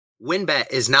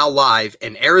WynnBET is now live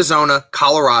in Arizona,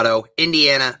 Colorado,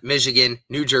 Indiana, Michigan,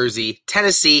 New Jersey,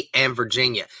 Tennessee, and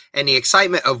Virginia. And the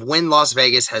excitement of Wynn Las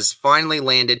Vegas has finally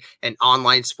landed in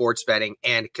online sports betting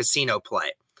and casino play.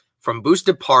 From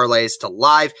boosted parlays to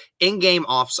live in-game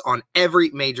offs on every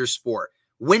major sport,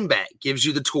 WynnBET gives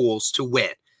you the tools to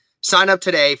win. Sign up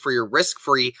today for your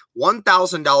risk-free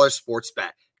 $1,000 sports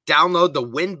bet. Download the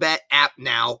WynnBET app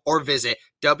now or visit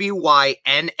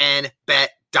wynnbet.com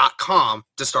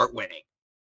to start winning.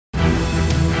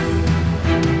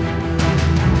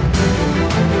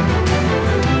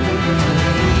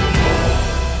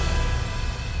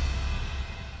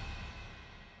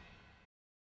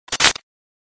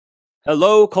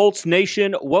 Hello, Colts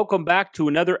Nation. Welcome back to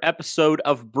another episode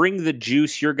of Bring the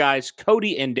Juice. Your guys,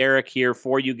 Cody and Derek here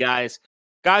for you guys.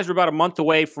 Guys, we're about a month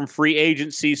away from free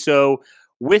agency, so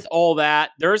with all that,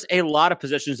 there's a lot of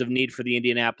positions of need for the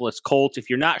Indianapolis Colts. If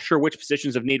you're not sure which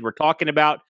positions of need we're talking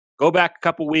about, go back a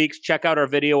couple weeks, check out our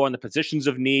video on the positions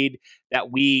of need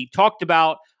that we talked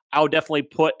about. I'll definitely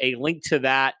put a link to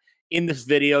that in this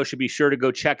video, so be sure to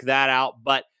go check that out.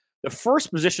 But the first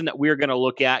position that we're going to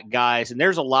look at, guys, and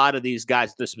there's a lot of these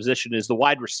guys at this position, is the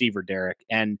wide receiver, Derek.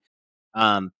 And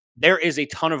there is a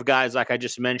ton of guys, like I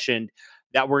just mentioned,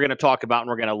 that we're going to talk about and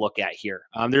we're going to look at here.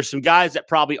 There's some guys that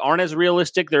probably aren't as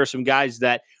realistic. There are some guys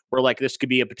that we're like, this could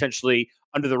be a potentially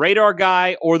under the radar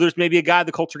guy, or there's maybe a guy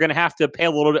the Colts are going to have to pay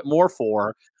a little bit more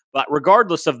for. But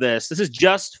regardless of this is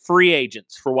just free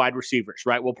agents for wide receivers,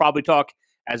 right? We'll probably talk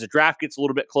as the draft gets a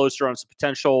little bit closer on some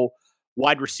potential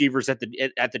wide receivers at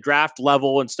the draft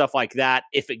level and stuff like that,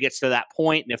 if it gets to that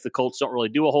point, and if the Colts don't really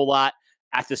do a whole lot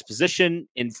at this position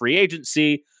in free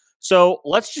agency. So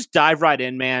let's just dive right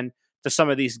in, man, to some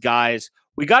of these guys.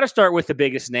 We got to start with the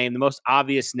biggest name, the most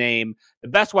obvious name, the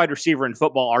best wide receiver in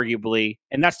football, arguably,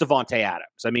 and that's Davante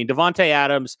Adams. I mean, Davante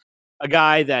Adams, a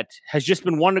guy that has just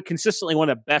been consistently one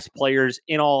of the best players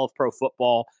in all of pro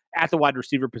football at the wide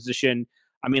receiver position.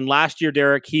 I mean, last year,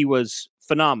 Derek, he was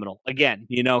phenomenal. Again,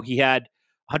 he had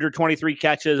 123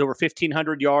 catches, over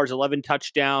 1,500 yards, 11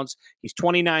 touchdowns. He's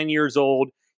 29 years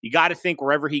old. You got to think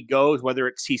wherever he goes, whether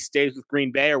it's he stays with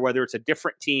Green Bay or whether it's a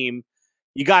different team,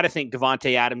 you got to think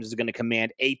Davante Adams is going to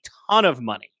command a ton of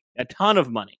money.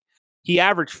 He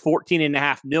averaged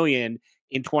 $14.5 million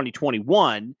in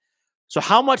 2021. So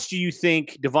how much do you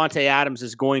think Davante Adams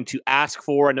is going to ask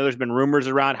for? I know there's been rumors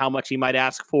around how much he might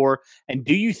ask for. And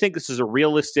do you think this is a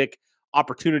realistic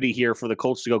opportunity here for the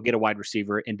Colts to go get a wide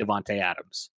receiver in Davante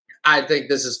Adams? I think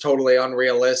this is totally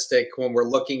unrealistic when we're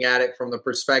looking at it from the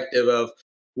perspective of,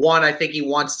 one, I think he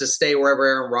wants to stay wherever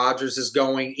Aaron Rodgers is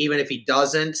going. Even if he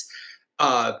doesn't,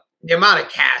 the amount of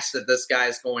cash that this guy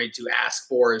is going to ask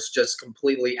for is just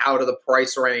completely out of the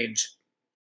price range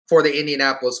for the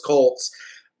Indianapolis Colts.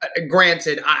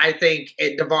 Granted, I think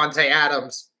Davante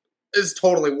Adams is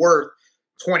totally worth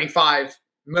 $25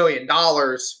 million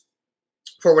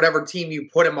for whatever team you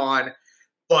put him on.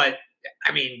 But,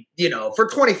 I mean, for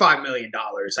 $25 million,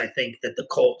 I think that the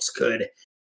Colts could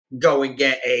go and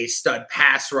get a stud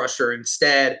pass rusher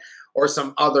instead, or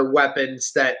some other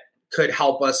weapons that could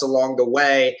help us along the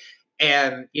way,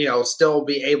 and, still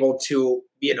be able to,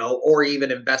 or even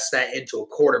invest that into a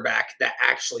quarterback that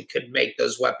actually could make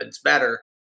those weapons better.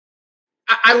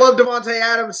 I love Davante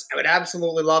Adams. I would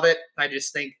absolutely love it. I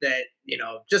just think that,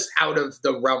 just out of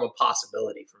the realm of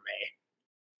possibility for me.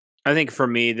 I think for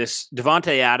me, this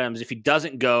Davante Adams, if he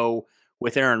doesn't go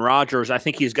with Aaron Rodgers, I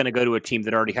think he's going to go to a team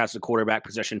that already has the quarterback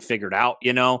position figured out,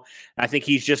 I think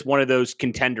he's just one of those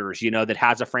contenders, that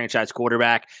has a franchise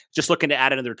quarterback, just looking to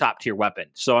add another top-tier weapon.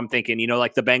 So I'm thinking,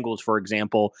 like the Bengals, for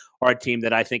example, are a team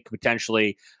that I think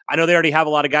potentially, I know they already have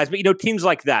a lot of guys, but, teams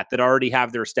like that already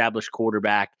have their established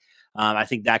quarterback, I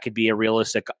think that could be a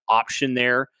realistic option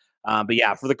there. But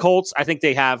yeah, for the Colts, I think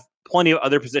they have plenty of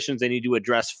other positions they need to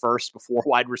address first before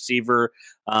wide receiver.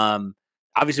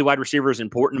 Obviously, wide receiver is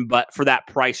important, but for that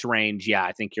price range, yeah,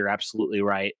 I think you're absolutely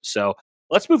right. So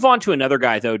let's move on to another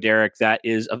guy, though, Derek, that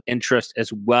is of interest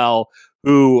as well,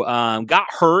 who got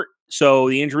hurt. So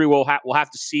the injury we'll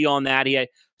have to see on that. He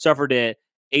suffered an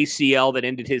ACL that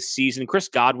ended his season. Chris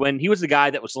Godwin, he was the guy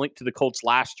that was linked to the Colts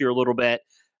last year a little bit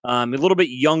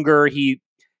younger. He's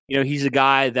a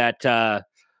guy that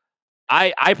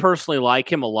I personally like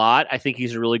him a lot. I think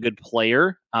he's a really good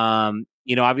player.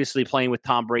 Obviously playing with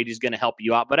Tom Brady is going to help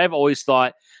you out, but I've always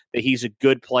thought that he's a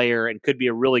good player and could be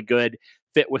a really good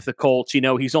fit with the Colts.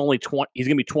 He's only he's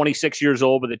going to be 26 years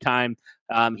old by the time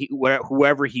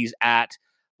whoever he's at.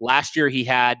 Last year he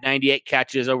had 98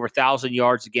 catches, over 1,000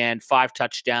 yards again, 5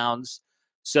 touchdowns.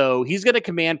 So he's going to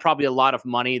command probably a lot of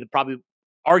money,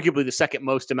 arguably the second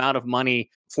most amount of money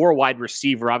for a wide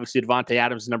receiver. Obviously, Devontae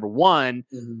Adams is number one.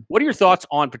 What are your thoughts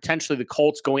on potentially the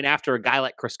Colts going after a guy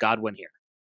like Chris Godwin here?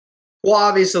 Well,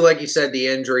 obviously, like you said, the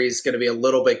injury is going to be a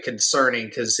little bit concerning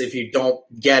because if you don't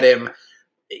get him,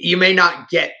 you may not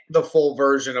get the full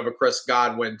version of a Chris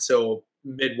Godwin till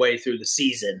midway through the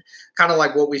season. Kind of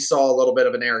like what we saw a little bit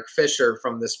of an Eric Fisher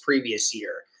from this previous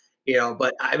year.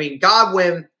 But I mean,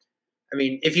 Godwin,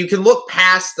 if you can look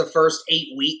past the first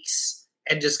 8 weeks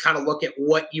and just kind of look at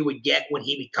what you would get when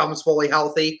he becomes fully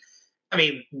healthy.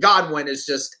 Godwin is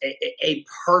just a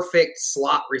perfect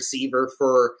slot receiver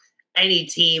for any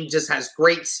team, just has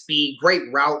great speed, great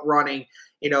route running,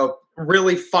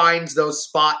 really finds those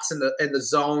spots in the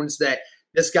zones that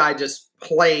this guy just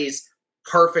plays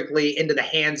perfectly into the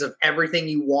hands of everything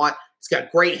you want. He's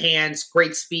got great hands,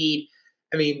 great speed.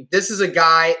 This is a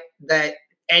guy that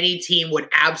any team would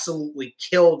absolutely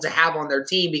kill to have on their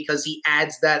team because he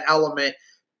adds that element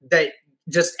that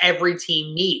just every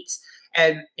team needs.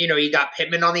 And, you got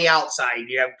Pittman on the outside.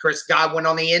 You have Chris Godwin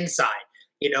on the inside,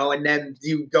 and then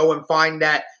you go and find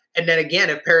that. And then again,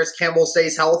 if Paris Campbell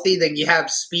stays healthy, then you have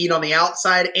speed on the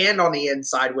outside and on the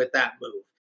inside with that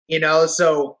move,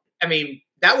 So,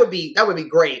 that would be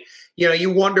great.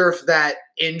 You wonder if that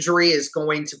injury is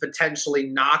going to potentially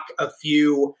knock a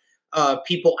few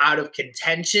people out of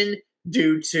contention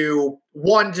due to,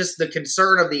 one, just the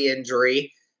concern of the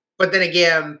injury. But then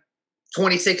again,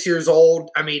 26 years old,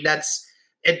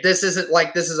 this isn't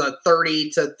like this is a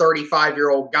 30 to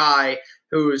 35-year-old guy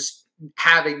who's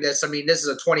having this. This is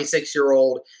a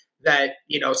 26-year-old that,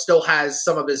 still has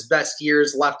some of his best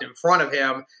years left in front of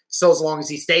him, still as long as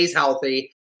he stays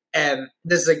healthy. And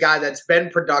this is a guy that's been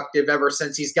productive ever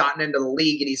since he's gotten into the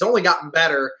league, and he's only gotten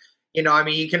better.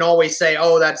 You can always say,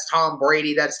 oh, that's Tom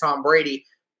Brady.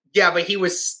 Yeah, but he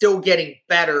was still getting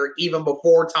better even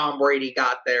before Tom Brady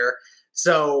got there.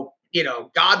 So,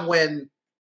 Godwin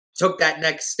took that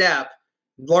next step,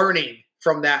 learning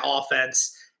from that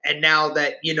offense. And now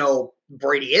that,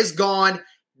 Brady is gone,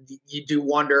 you do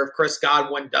wonder if Chris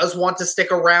Godwin does want to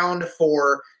stick around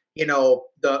for,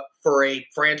 for a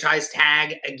franchise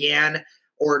tag again,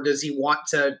 or does he want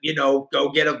to,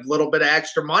 go get a little bit of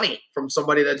extra money from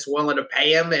somebody that's willing to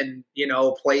pay him in,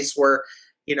 a place where,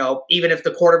 even if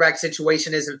the quarterback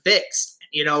situation isn't fixed,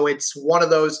 it's one of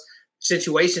those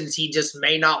situations he just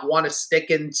may not want to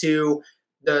stick into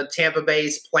the Tampa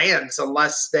Bay's plans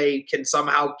unless they can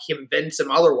somehow convince him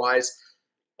otherwise.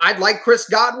 I'd like Chris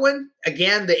Godwin.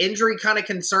 Again, the injury kind of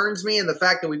concerns me, and the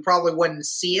fact that we probably wouldn't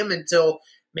see him until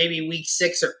maybe week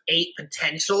 6 or 8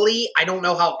 potentially. I don't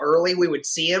know how early we would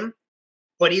see him.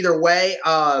 But either way,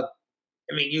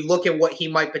 you look at what he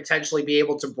might potentially be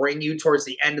able to bring you towards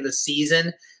the end of the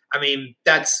season.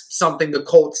 That's something the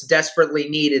Colts desperately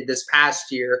needed this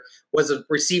past year, was a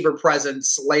receiver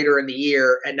presence later in the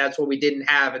year, and that's what we didn't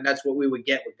have, and that's what we would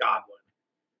get with Godwin.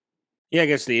 Yeah, I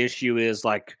guess the issue is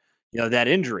that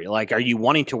injury. Are you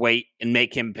wanting to wait and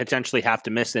make him potentially have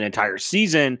to miss an entire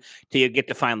season till you get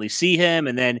to finally see him?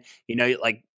 And then,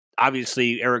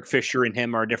 obviously Eric Fisher and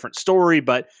him are a different story,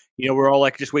 but, we're all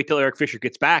just wait till Eric Fisher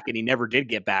gets back, and he never did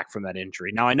get back from that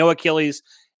injury. Now, I know Achilles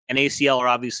and ACL are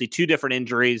obviously two different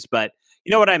injuries, but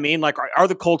you know what I mean? Are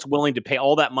the Colts willing to pay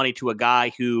all that money to a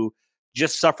guy who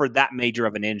just suffered that major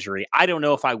of an injury? I don't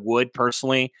know if I would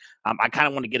personally. I kind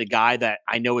of want to get a guy that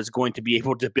I know is going to be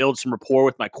able to build some rapport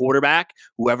with my quarterback,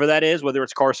 whoever that is, whether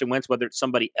it's Carson Wentz, whether it's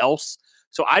somebody else.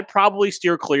 So I'd probably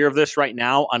steer clear of this right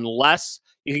now, unless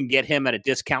you can get him at a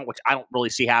discount, which I don't really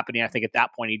see happening. I think at that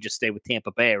point, he'd just stay with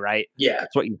Tampa Bay, right? Yeah.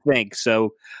 That's what you think.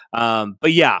 So,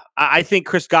 but yeah, I think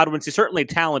Chris Godwin's certainly a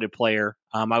talented player.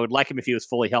 I would like him if he was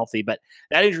fully healthy, but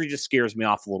that injury just scares me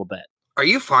off a little bit. Are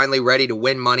you finally ready to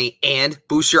win money and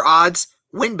boost your odds?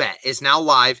 WynnBET is now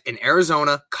live in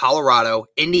Arizona, Colorado,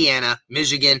 Indiana,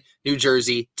 Michigan, New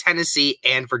Jersey, Tennessee,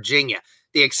 and Virginia.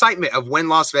 The excitement of Wynn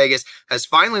Las Vegas has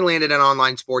finally landed in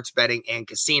online sports betting and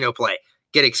casino play.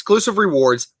 Get exclusive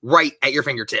rewards right at your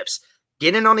fingertips.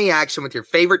 Get in on the action with your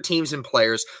favorite teams and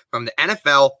players from the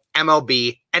NFL,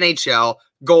 MLB, NHL,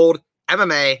 Gold,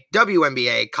 MMA,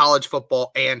 WNBA, college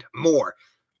football, and more.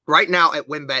 Right now at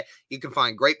WynnBET, you can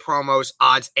find great promos,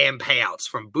 odds, and payouts,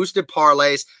 from boosted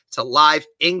parlays to live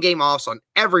in-game offs on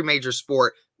every major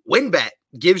sport. WynnBET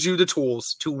gives you the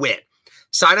tools to win.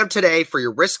 Sign up today for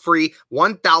your risk-free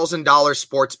 $1,000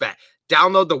 sports bet.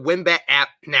 Download the WynnBET app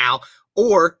now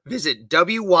or visit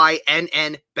wynnbet.com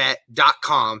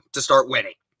to start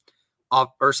winning.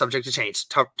 Offer subject to change.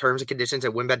 Terms and conditions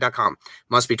at wynnbet.com.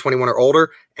 Must be 21 or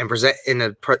older and present in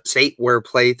a state where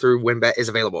play through WynnBET is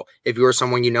available. If you or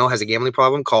someone you know has a gambling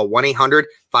problem, call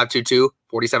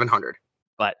 1-800-522-4700.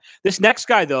 But this next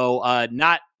guy, though,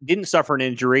 didn't suffer an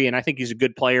injury, and I think he's a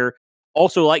good player.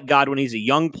 Also, like Godwin, he's a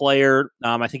young player.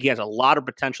 I think he has a lot of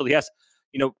potential. He has,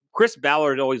 Chris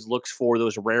Ballard always looks for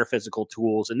those rare physical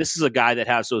tools, and this is a guy that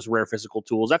has those rare physical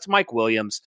tools. That's Mike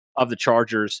Williams of the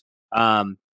Chargers.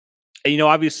 And,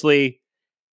 obviously,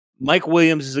 Mike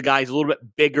Williams is a guy who's a little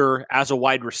bit bigger as a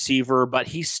wide receiver, but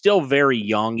he's still very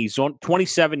young. He's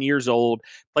 27 years old,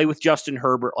 played with Justin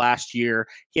Herbert last year.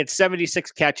 He had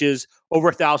 76 catches, over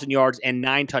 1,000 yards, and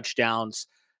 9 touchdowns.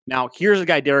 Now, here's a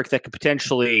guy, Derek, that could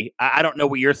potentially, I don't know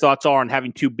what your thoughts are on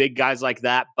having two big guys like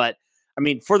that, but I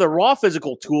mean, for the raw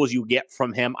physical tools you get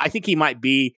from him, I think he might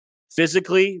be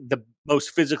physically the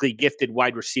most physically gifted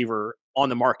wide receiver on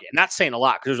the market. And that's saying a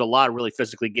lot because there's a lot of really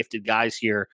physically gifted guys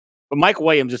here. But Mike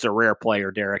Williams is a rare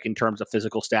player, Derek, in terms of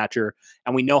physical stature.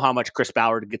 And we know how much Chris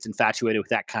Ballard gets infatuated with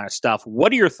that kind of stuff.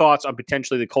 What are your thoughts on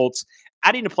potentially the Colts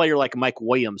adding a player like Mike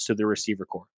Williams to the receiver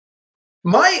corps?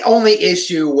 My only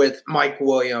issue with Mike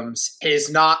Williams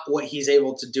is not what he's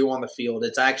able to do on the field.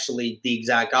 It's actually the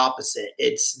exact opposite.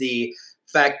 It's the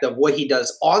fact of what he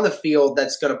does on the field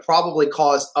that's going to probably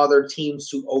cause other teams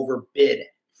to overbid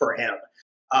for him.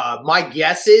 My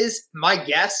guess is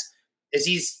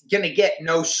he's going to get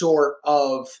no short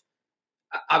of,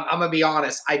 I'm going to be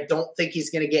honest, I don't think he's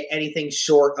going to get anything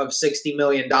short of $60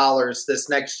 million this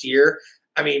next year.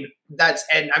 I mean, that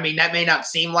may not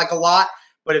seem like a lot,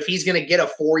 but if he's going to get a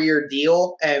 4-year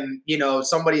deal and,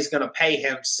 somebody's going to pay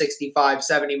him $65,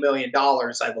 $70 million,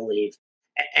 I believe.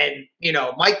 And,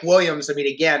 Mike Williams, I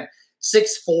mean, again,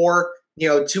 6'4",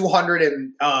 200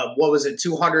 and,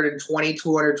 220,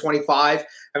 225.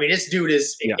 I mean, this dude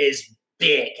is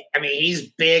big. I mean,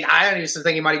 he's big. I don't even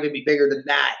think he might even be bigger than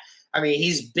that. I mean,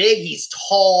 he's big. He's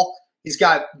tall. He's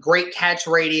got great catch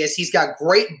radius. He's got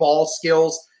great ball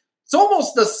skills. It's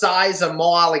almost the size of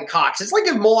Mo Alley-Cox. It's like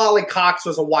if Mo Alley-Cox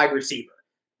was a wide receiver,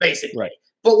 basically, right,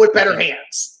 but with better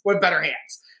hands.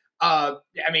 I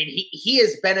mean, he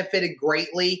has benefited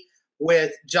greatly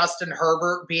with Justin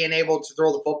Herbert being able to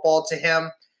throw the football to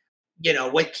him.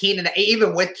 With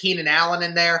Keenan Allen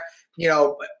in there,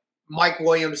 Mike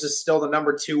Williams is still the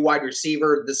number 2 wide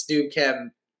receiver. This dude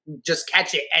can just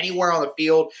catch it anywhere on the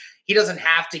field. He doesn't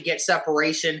have to get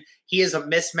separation. He is a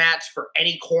mismatch for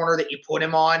any corner that you put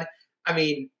him on. I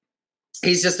mean,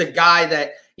 he's just a guy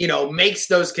that, makes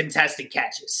those contested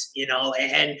catches,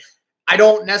 and I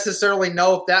don't necessarily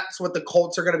know if that's what the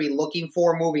Colts are going to be looking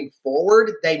for moving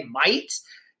forward. They might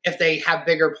if they have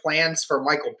bigger plans for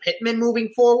Michael Pittman moving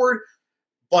forward.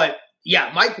 But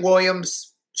yeah, Mike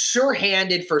Williams,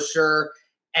 sure-handed for sure,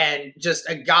 and just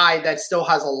a guy that still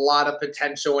has a lot of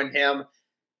potential in him.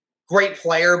 Great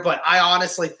player, but I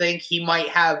honestly think he might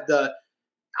have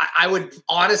I would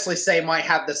honestly say might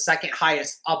have the second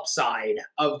highest upside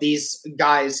of these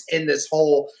guys in this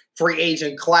whole free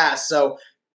agent class. So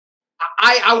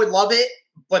I would love it,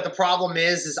 but the problem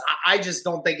is I just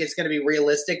don't think it's going to be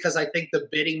realistic because I think the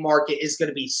bidding market is going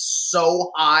to be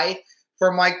so high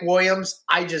for Mike Williams.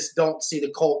 I just don't see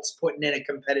the Colts putting in a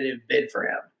competitive bid for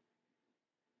him.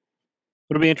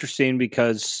 It'll be interesting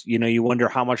because, you wonder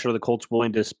how much are the Colts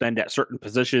willing to spend at certain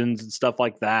positions and stuff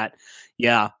like that.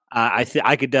 Yeah,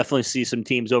 I could definitely see some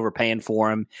teams overpaying for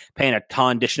him, paying a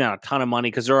ton, dishing out a ton of money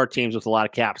because there are teams with a lot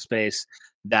of cap space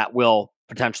that will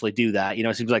potentially do that.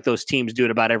 It seems like those teams do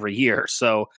it about every year.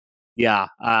 So, yeah,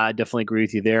 I definitely agree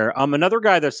with you there. Another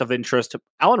guy that's of interest,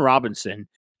 Allen Robinson.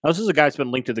 Now, this is a guy that's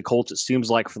been linked to the Colts, it seems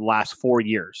like, for the last 4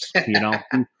 years.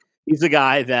 He's a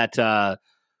guy that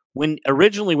when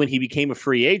he became a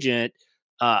free agent,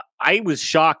 I was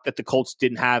shocked that the Colts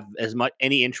didn't have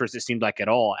any interest, it seemed like, at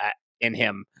all in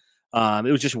him.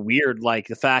 It was just weird, like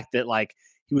the fact that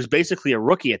he was basically a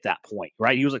rookie at that point,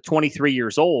 right? He was 23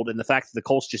 years old, and the fact that the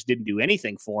Colts just didn't do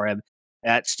anything for him,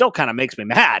 it still kind of makes me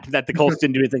mad that the Colts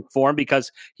didn't do anything for him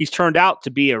because he's turned out to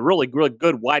be a really, really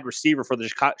good wide receiver for the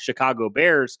Chicago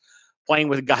Bears, playing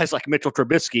with guys like Mitchell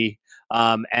Trubisky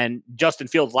and Justin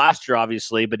Fields last year,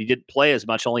 obviously, but he didn't play as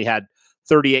much, only had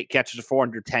 38 catches for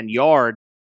 410 yards.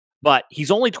 But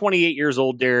he's only 28 years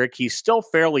old, Derek. He's still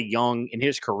fairly young in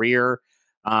his career.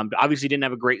 Obviously didn't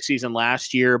have a great season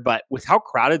last year, but with how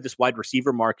crowded this wide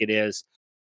receiver market is,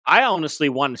 I honestly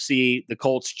want to see the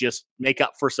Colts just make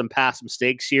up for some past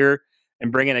mistakes here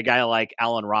and bring in a guy like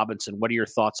Allen Robinson. What are your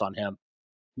thoughts on him?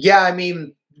 Yeah, I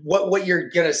mean, what you're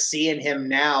going to see in him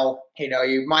now,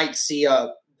 you might see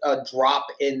a drop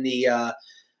in the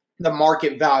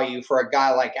market value for a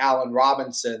guy like Allen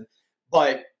Robinson,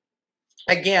 but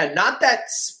again, not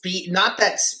that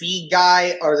speed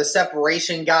guy or the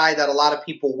separation guy that a lot of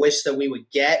people wish that we would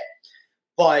get.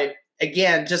 But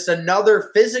again, just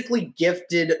another physically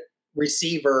gifted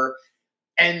receiver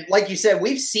And like you said,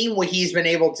 we've seen what he's been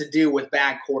able to do with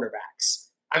bad quarterbacks.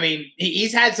 I mean,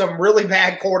 he's had some really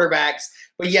bad quarterbacks,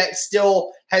 but yet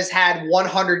still has had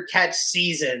 100 catch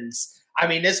seasons. I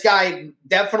mean, this guy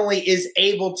definitely is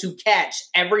able to catch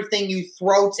everything you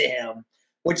throw to him,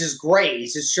 which is great.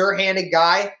 He's a sure-handed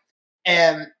guy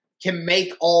and can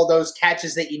make all those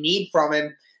catches that you need from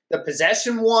him. The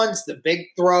possession ones, the big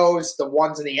throws, the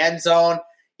ones in the end zone.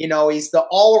 He's the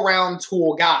all-around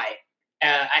tool guy.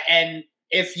 And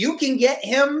if you can get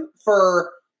him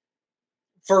for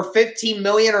 $15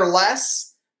 million or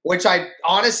less, which I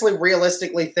honestly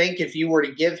realistically think if you were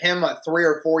to give him a 3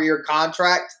 or 4 year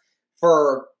contract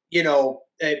for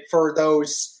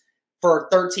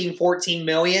 13, 14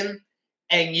 million,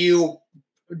 and you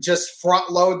just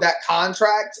front load that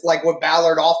contract like what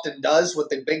Ballard often does with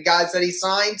the big guys that he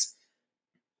signs,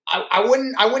 I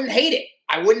wouldn't hate it.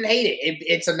 I wouldn't hate it.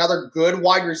 It's another good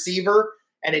wide receiver,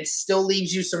 and it still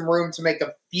leaves you some room to make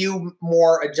a few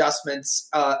more adjustments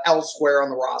elsewhere on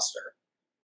the roster.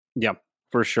 Yeah,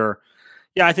 for sure.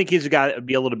 Yeah, I think he's got to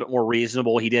be a little bit more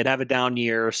reasonable. He did have a down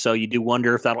year, so you do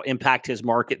wonder if that'll impact his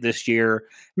market this year,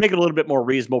 make it a little bit more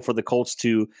reasonable for the Colts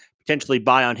to potentially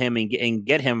buy on him and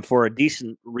get him for a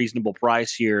decent, reasonable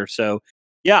price here. So,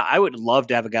 yeah, I would love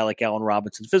to have a guy like Allen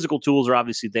Robinson. Physical tools are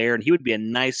obviously there, and he would be a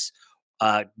nice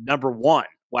number one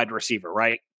wide receiver,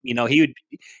 right? He would,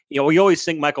 we always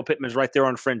think Michael Pittman's right there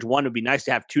on fringe one. It would be nice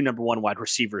to have 2 number one wide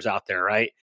receivers out there,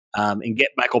 right? And get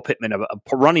Michael Pittman a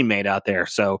running mate out there.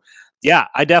 So, yeah,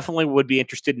 I definitely would be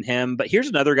interested in him. But here's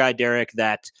another guy, Derek,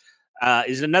 that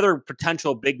is another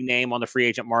potential big name on the free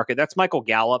agent market. That's Michael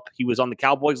Gallup. He was on the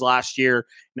Cowboys last year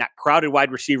in that crowded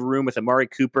wide receiver room with Amari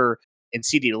Cooper and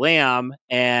CeeDee Lamb.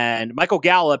 And Michael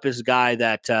Gallup is a guy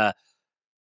that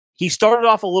he started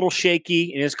off a little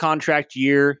shaky in his contract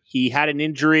year. He had an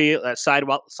injury that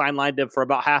sidelined him for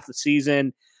about half the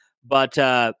season. But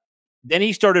then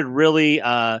he started really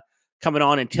coming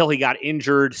on until he got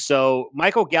injured. So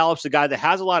Michael Gallup's a guy that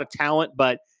has a lot of talent,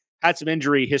 but had some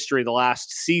injury history the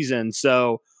last season.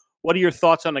 So what are your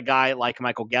thoughts on a guy like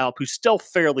Michael Gallup, who's still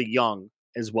fairly young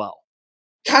as well?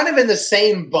 Kind of in the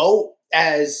same boat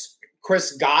as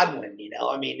Chris Godwin,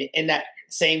 I mean, in that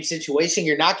same situation,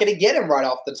 you're not going to get him right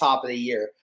off the top of the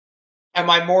year. Am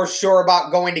I more sure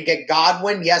about going to get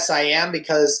Godwin? Yes, I am,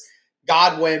 because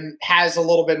Godwin has a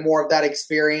little bit more of that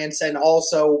experience and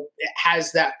also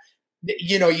has that,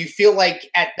 you feel like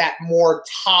at that more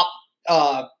top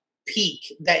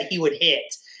peak that he would hit.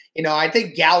 I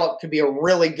think Gallup could be a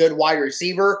really good wide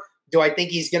receiver. Do I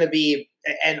think he's going to be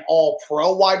an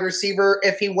all-pro wide receiver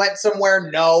if he went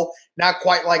somewhere? No, not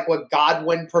quite like what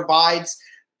Godwin provides.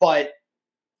 But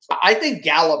I think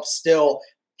Gallup still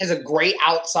is a great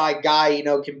outside guy,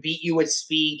 can beat you with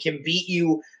speed, can beat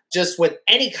you just with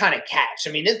any kind of catch.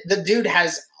 I mean, the dude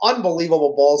has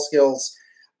unbelievable ball skills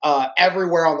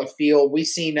everywhere on the field. We've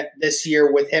seen this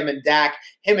year with him and Dak.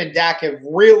 Him and Dak have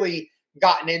really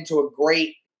gotten into a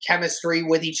great chemistry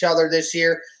with each other this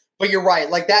year. But you're right.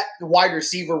 Like, that wide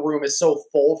receiver room is so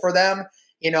full for them.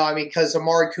 Because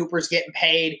Amari Cooper's getting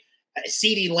paid.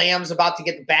 CeeDee Lamb's about to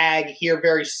get the bag here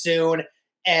very soon.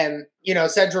 And,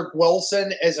 Cedric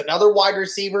Wilson is another wide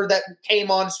receiver that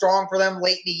came on strong for them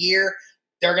late in the year.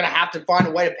 They're going to have to find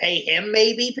a way to pay him,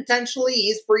 maybe, potentially.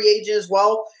 He's free agent as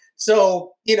well.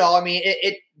 So,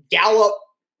 Gallup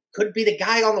could be the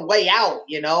guy on the way out,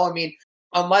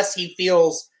 unless he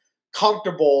feels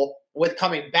comfortable with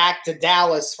coming back to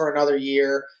Dallas for another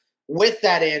year with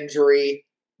that injury,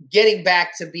 getting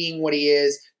back to being what he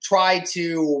is, try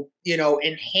to,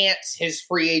 enhance his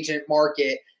free agent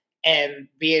market and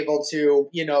be able to,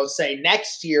 say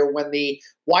next year when the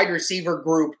wide receiver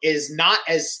group is not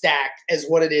as stacked as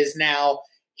what it is now,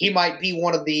 he might be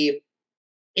one of the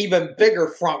even bigger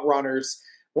front runners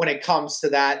when it comes to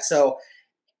that. So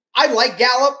I like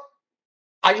Gallup.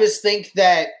 I just think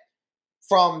that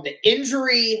from the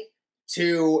injury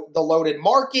to the loaded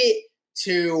market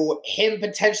to him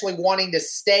potentially wanting to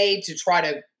stay to try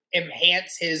to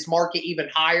enhance his market even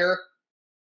higher,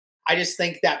 I just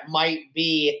think that might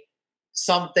be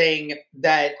something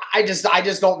that I just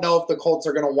don't know if the Colts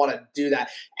are going to want to do that.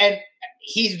 And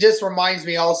he just reminds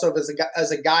me also of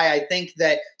as a guy, I think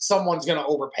that someone's going to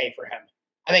overpay for him.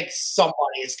 I think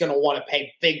somebody is going to want to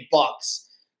pay big bucks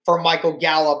for Michael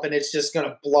Gallup, and it's just going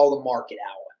to blow the market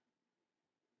out.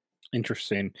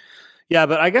 Interesting. Yeah,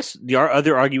 but I guess the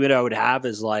other argument I would have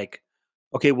is like,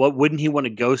 okay, well, wouldn't he want to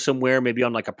go somewhere maybe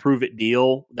on like a prove-it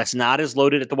deal that's not as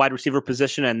loaded at the wide receiver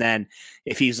position? And then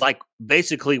if he's like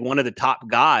basically one of the top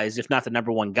guys, if not the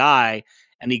number one guy,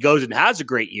 and he goes and has a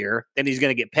great year, then he's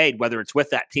going to get paid, whether it's with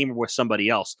that team or with somebody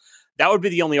else. That would be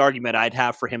the only argument I'd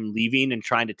have for him leaving and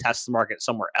trying to test the market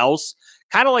somewhere else.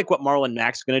 Kind of like what Marlon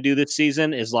Mack's going to do this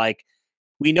season is like,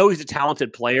 we know he's a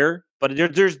talented player, but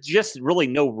there's just really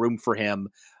no room for him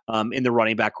in the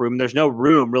running back room. There's no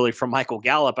room really for Michael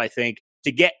Gallup, I think,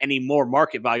 to get any more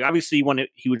market value. Obviously,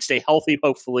 he would stay healthy,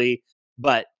 hopefully,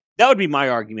 but that would be my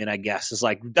argument, I guess, is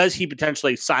like, does he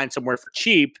potentially sign somewhere for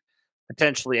cheap,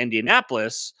 potentially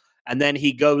Indianapolis, and then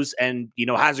he goes and,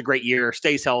 has a great year,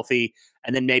 stays healthy,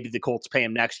 and then maybe the Colts pay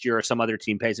him next year or some other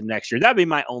team pays him next year. That'd be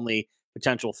my only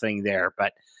potential thing there,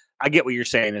 but I get what you're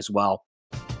saying as well.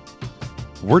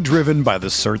 We're driven by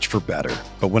the search for better.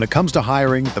 But when it comes to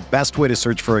hiring, the best way to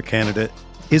search for a candidate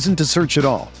isn't to search at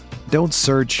all. Don't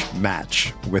search,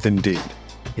 match with Indeed.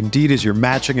 Indeed is your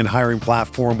matching and hiring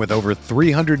platform with over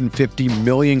 350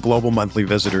 million global monthly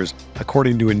visitors,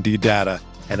 according to Indeed data,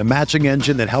 and a matching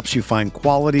engine that helps you find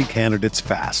quality candidates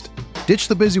fast. Ditch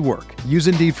the busy work. Use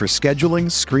Indeed for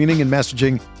scheduling, screening, and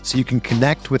messaging so you can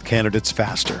connect with candidates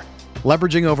faster.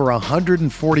 Leveraging over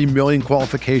 140 million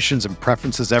qualifications and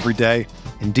preferences every day,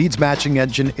 Indeed's matching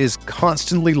engine is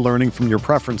constantly learning from your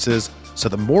preferences, so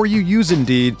the more you use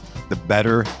Indeed, the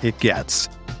better it gets.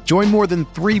 Join more than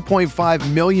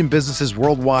 3.5 million businesses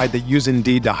worldwide that use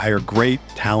Indeed to hire great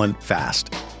talent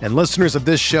fast. And listeners of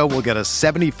this show will get a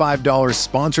 $75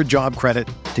 sponsored job credit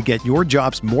to get your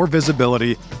jobs more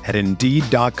visibility at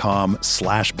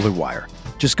Indeed.com/Blue Wire.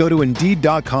 Just go to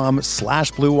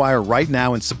Indeed.com/Blue Wire right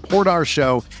now and support our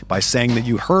show by saying that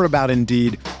you heard about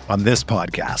Indeed on this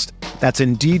podcast. That's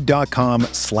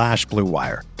Indeed.com/Blue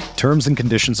Wire. Terms and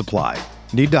conditions apply.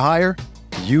 Need to hire?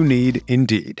 You need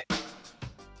Indeed.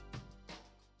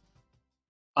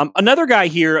 Another guy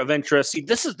here of interest. See,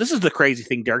 this is the crazy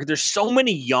thing, Derek. There's so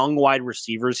many young wide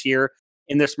receivers here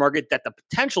in this market that the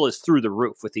potential is through the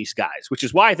roof with these guys, which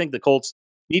is why I think the Colts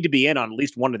need to be in on at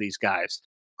least one of these guys.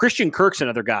 Christian Kirk's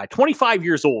another guy, 25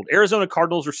 years old, Arizona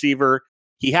Cardinals receiver.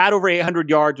 He had over 800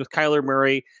 yards with Kyler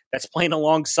Murray. That's playing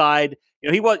alongside.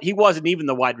 He wasn't even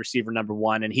the wide receiver number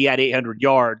one, and he had 800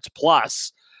 yards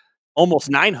plus almost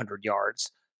 900 yards.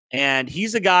 And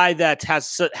he's a guy that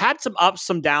has had some ups,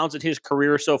 some downs in his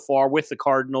career so far with the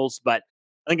Cardinals, but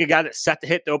I think a guy that's set to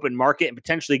hit the open market and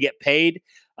potentially get paid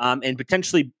and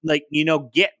potentially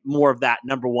get more of that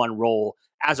number one role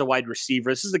as a wide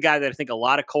receiver. This is the guy that I think a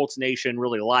lot of Colts Nation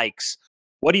really likes.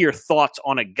 What are your thoughts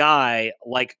on a guy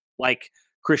like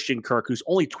Christian Kirk, who's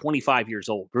only 25 years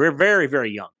old? We're very,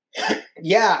 very young.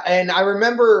 Yeah, and I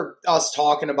remember us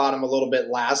talking about him a little bit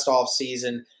last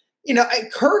offseason.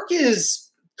 Kirk is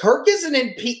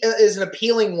an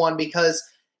appealing one because,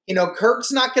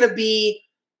 Kirk's not going to be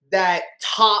that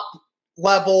top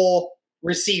level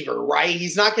receiver, right?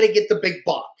 He's not going to get the big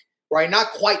buck, right?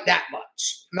 Not quite that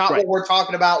much. Not right. What we're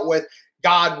talking about with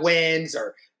Godwin's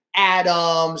or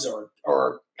Adams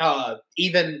or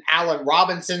even Allen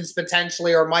Robinson's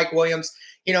potentially or Mike Williams.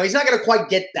 He's not going to quite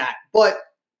get that. But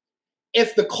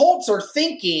if the Colts are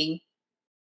thinking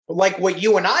like what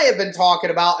you and I have been talking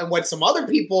about and what some other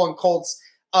people in Colts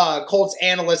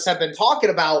analysts have been talking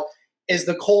about is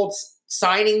the Colts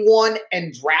signing one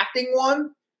and drafting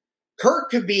one,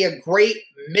 Kirk could be a great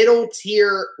middle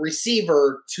tier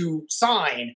receiver to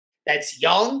sign that's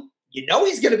young.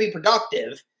 He's going to be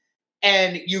productive,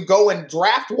 and you go and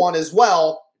draft one as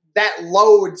well. That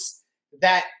loads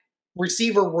that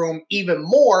receiver room even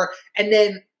more, and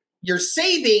then you're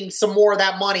saving some more of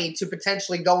that money to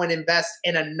potentially go and invest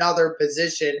in another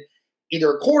position,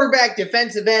 either a quarterback,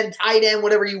 defensive end, tight end,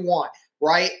 whatever you want,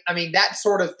 right? I mean, that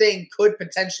sort of thing could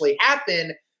potentially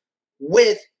happen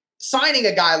with signing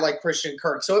a guy like Christian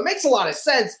Kirk. So it makes a lot of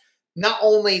sense, not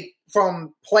only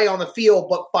from play on the field,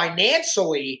 but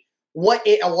financially, what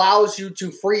it allows you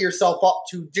to free yourself up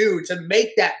to do to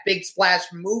make that big splash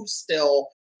move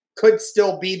could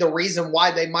still be the reason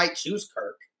why they might choose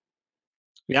Kirk.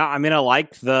 Yeah, I mean, I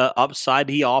like the upside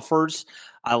he offers.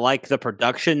 I like the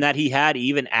production that he had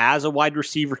even as a wide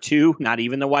receiver 2, not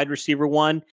even the wide receiver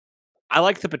 1. I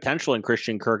like the potential in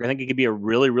Christian Kirk. I think he could be a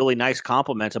really, really nice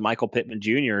complement to Michael Pittman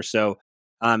Jr. So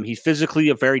he's physically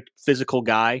a very physical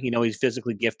guy. He's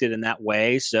physically gifted in that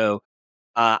way. So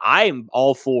I'm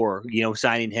all for,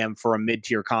 signing him for a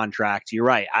mid-tier contract. You're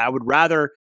right. I would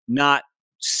rather not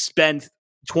spend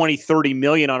 20, 30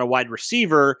 million on a wide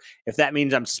receiver if that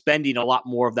means I'm spending a lot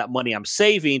more of that money I'm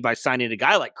saving by signing a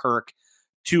guy like Kirk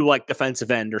to like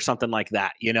defensive end or something like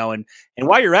that, and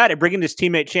while you're at it, bringing his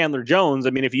teammate Chandler Jones.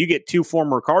 I mean, if you get 2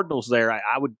 former Cardinals there,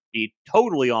 I would be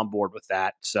totally on board with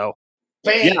that. So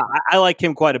yeah, I like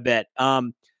him quite a bit.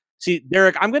 See,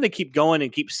 Derek, I'm going to keep going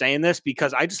and keep saying this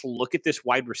because I just look at this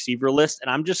wide receiver list and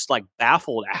I'm just like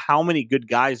baffled at how many good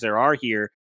guys there are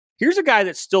here. Here's a guy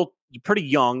that's still pretty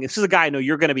young. This is a guy I know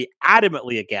you're going to be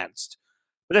adamantly against,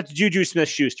 but that's Juju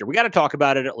Smith-Schuster. We got to talk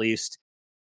about it at least.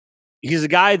 He's a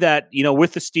guy that,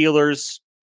 with the Steelers,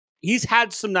 he's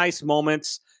had some nice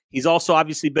moments. He's also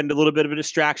obviously been a little bit of a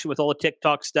distraction with all the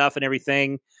TikTok stuff and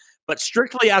everything. But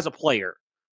strictly as a player,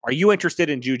 are you interested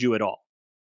in Juju at all?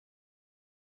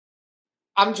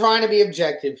 I'm trying to be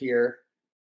objective here.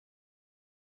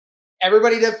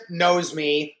 Everybody that knows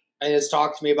me and has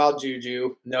talked to me about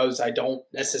Juju knows I don't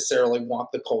necessarily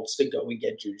want the Colts to go and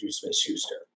get Juju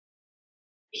Smith-Schuster.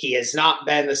 He has not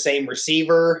been the same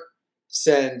receiver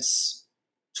since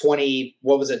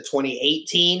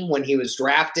 2018 when he was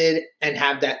drafted and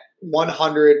had that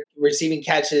 100 receiving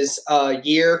catches a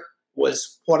year,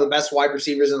 was one of the best wide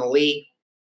receivers in the league.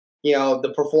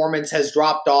 The performance has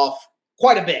dropped off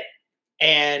quite a bit.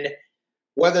 And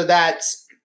whether that's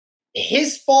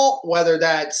his fault, whether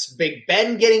that's Big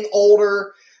Ben getting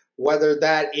older, whether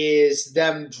that is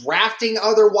them drafting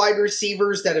other wide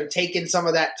receivers that have taken some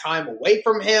of that time away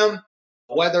from him,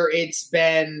 whether it's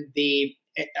been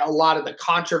a lot of the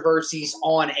controversies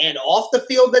on and off the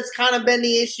field that's kind of been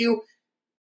the issue,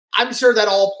 I'm sure that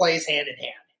all plays hand in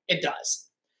hand. It does.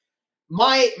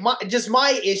 My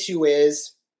issue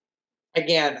is,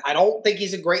 again, I don't think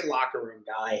he's a great locker room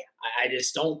guy. I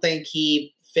just don't think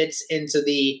he fits into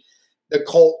the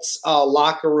Colts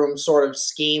locker room sort of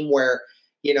scheme where,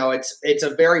 it's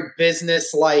a very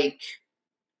business-like,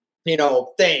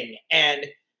 thing. And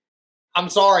I'm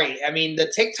sorry. I mean,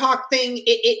 the TikTok thing,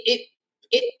 it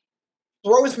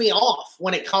throws me off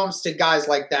when it comes to guys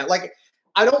like that. Like,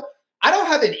 I don't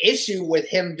have an issue with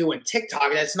him doing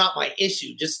TikTok. That's not my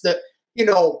issue. Just that,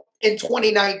 in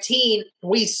 2019,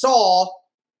 we saw,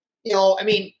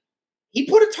 he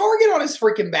put a target on his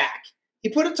freaking back. He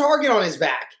put a target on his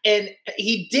back. And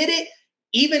he did it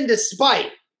even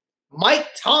despite Mike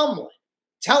Tomlin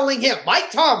telling him,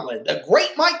 the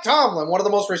great Mike Tomlin, one of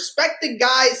the most respected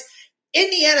guys in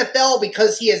the NFL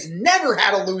because he has never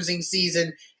had a losing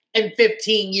season in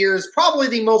 15 years, probably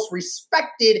the most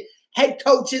respected head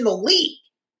coach in the league,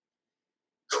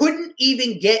 couldn't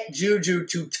even get Juju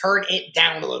to turn it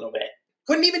down a little bit.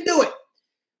 Couldn't even do it.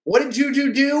 What did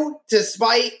Juju do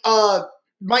despite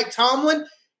Mike Tomlin?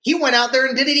 He went out there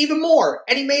and did it even more,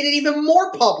 and he made it even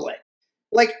more public.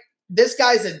 Like, this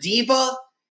guy's a diva,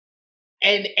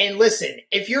 and listen,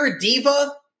 if you're a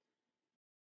diva,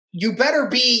 you better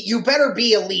be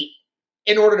elite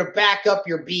in order to back up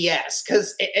your BS,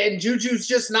 and Juju's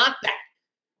just not that.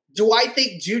 Do I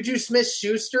think Juju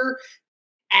Smith-Schuster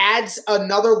adds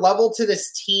another level to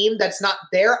this team that's not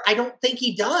there? I don't think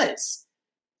he does.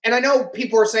 And I know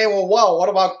people are saying, well, what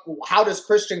about how does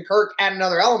Christian Kirk add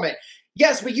another element?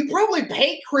 Yes, but you probably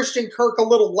pay Christian Kirk a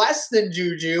little less than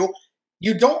Juju.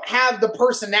 You don't have the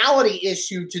personality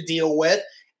issue to deal with.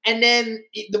 And then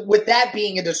with that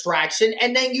being a distraction,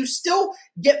 and then you still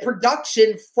get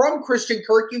production from Christian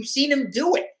Kirk. You've seen him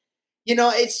do it.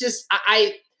 It's just,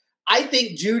 I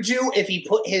think Juju, if he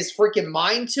put his freaking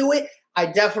mind to it, I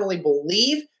definitely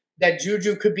believe that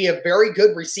Juju could be a very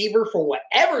good receiver for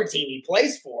whatever team he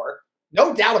plays for.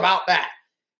 No doubt about that.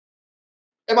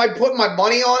 Am I putting my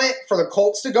money on it for the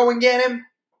Colts to go and get him?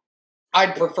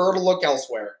 I'd prefer to look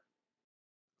elsewhere.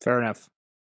 Fair enough.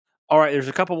 All right, there's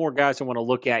a couple more guys I want to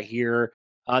look at here.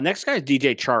 Next guy is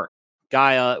DJ Chark.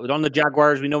 Guy on the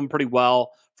Jaguars. We know him pretty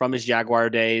well from his Jaguar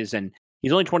days, and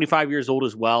he's only 25 years old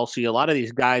as well. So a lot of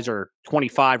these guys are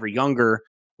 25 or younger,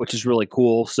 which is really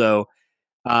cool. So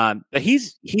but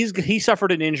he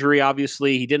suffered an injury,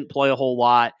 obviously. He didn't play a whole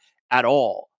lot at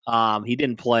all. He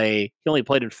only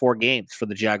played in 4 games for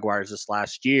the Jaguars this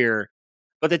last year.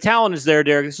 But the talent is there,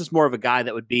 Derek. This is more of a guy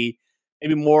that would be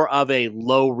maybe more of a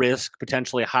low risk,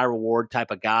 potentially a high reward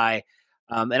type of guy.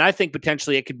 And I think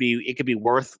potentially it could be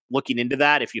worth looking into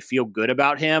that if you feel good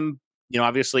about him.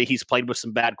 Obviously he's played with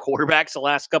some bad quarterbacks the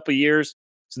last couple of years,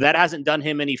 so that hasn't done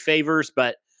him any favors.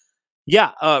 But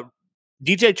yeah,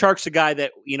 DJ Chark's a guy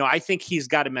that, I think he's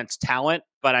got immense talent,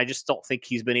 but I just don't think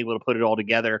he's been able to put it all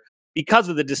together because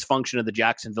of the dysfunction of the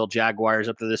Jacksonville Jaguars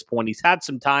up to this point. He's had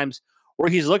some times where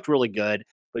he's looked really good,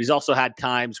 but he's also had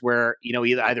times where,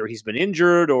 either he's been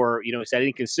injured or, he's had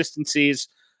inconsistencies.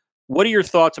 What are your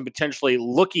thoughts on potentially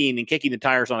looking and kicking the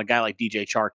tires on a guy like DJ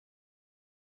Chark?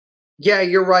 Yeah,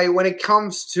 you're right. When it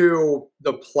comes to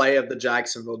the play of the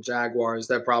Jacksonville Jaguars,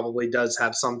 that probably does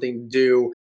have something to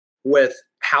do with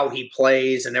how he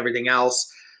plays and everything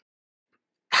else.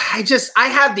 I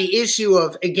have the issue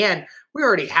of, again, we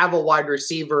already have a wide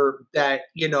receiver that,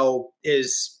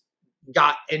 is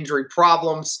got injury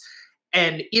problems.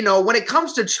 And, when it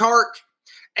comes to Chark,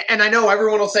 and I know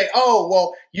everyone will say, oh,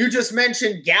 well, you just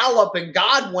mentioned Gallup and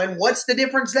Godwin. What's the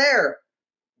difference there?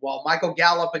 Well, Michael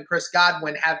Gallup and Chris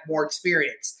Godwin have more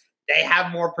experience. They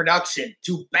have more production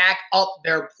to back up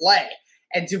their play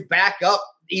and to back up,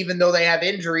 even though they have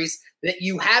injuries, that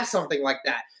you have something like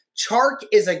that. Chark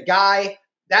is a guy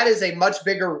that is a much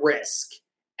bigger risk,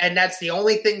 and that's the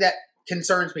only thing that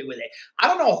concerns me with it. I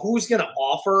don't know who's going to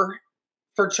offer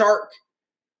for Chark.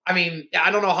 I mean,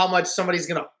 I don't know how much somebody's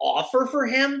going to offer for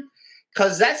him,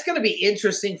 because that's going to be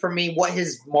interesting for me what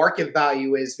his market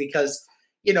value is, because,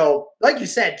 you know, like you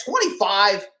said,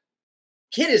 25,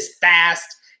 kid is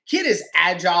fast, kid is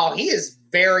agile, he is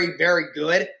very, very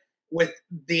good with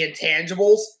the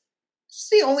intangibles. It's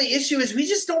the only issue is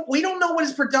we don't know what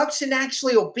his production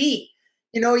actually will be.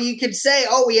 You know, you could say,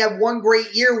 oh, he had one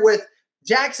great year with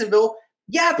Jacksonville.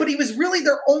 Yeah, but he was really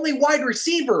their only wide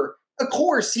receiver. Of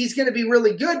course, he's going to be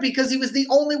really good because he was the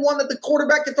only one that the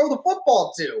quarterback could throw the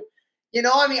football to. You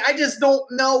know, I mean, I just don't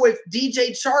know if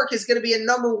DJ Chark is going to be a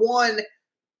number one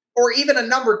or even a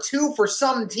number two for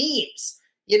some teams.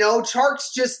 You know,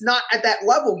 Chark's just not at that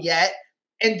level yet.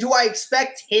 And do I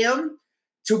expect him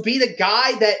to be the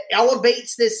guy that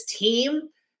elevates this team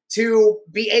to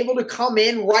be able to come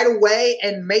in right away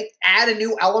and add a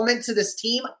new element to this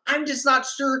team? I'm just not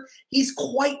sure he's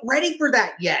quite ready for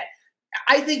that yet.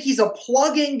 I think he's a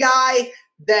plug-in guy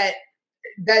that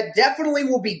definitely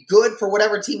will be good for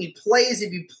whatever team he plays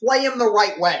if you play him the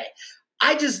right way.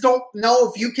 I just don't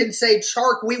know if you can say,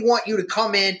 Chark, we want you to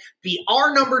come in, be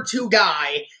our number two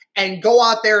guy, and go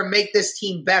out there and make this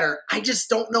team better. I just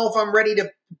don't know if I'm ready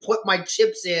to put my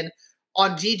chips in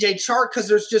on DJ Chark because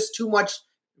there's just too much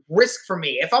risk for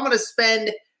me. If I'm going to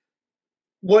spend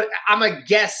what I'm going to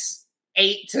guess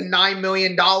 $8 to $9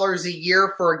 million a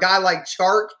year for a guy like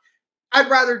Chark, I'd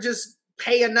rather just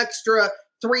pay an extra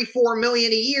 $3-4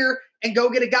 million a year and go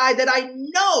get a guy that I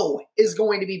know is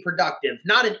going to be productive,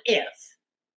 not an if.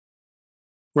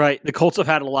 Right. The Colts have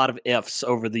had a lot of ifs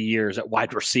over the years at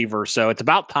wide receiver, so it's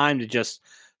about time to just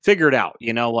figure it out.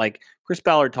 You know, like Chris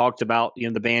Ballard talked about, you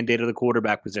know, the Band-Aid of the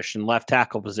quarterback position, left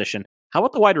tackle position. How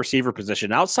about the wide receiver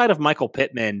position? Outside of Michael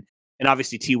Pittman and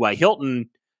obviously T.Y. Hilton,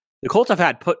 the Colts have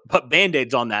had put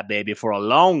Band-Aids on that baby for a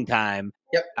long time.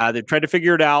 Yep. They've tried to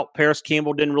figure it out. Paris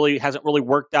Campbell hasn't really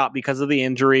worked out because of the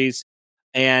injuries.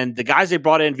 And the guys they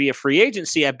brought in via free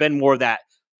agency have been more of that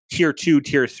tier 2,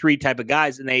 tier 3 type of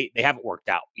guys, and they haven't worked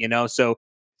out, you know? So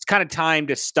it's kind of time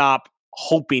to stop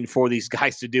hoping for these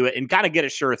guys to do it and kind of get a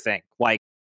sure thing. Like,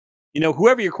 you know,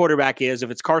 whoever your quarterback is, if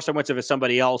it's Carson Wentz, if it's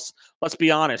somebody else, let's be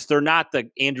honest, they're not the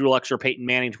Andrew Luck or Peyton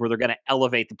Manning where they're going to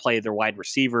elevate the play of their wide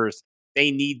receivers.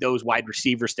 They need those wide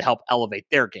receivers to help elevate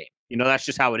their game. You know, that's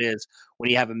just how it is when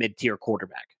you have a mid-tier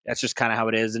quarterback. That's just kind of how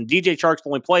it is. And DJ Chark's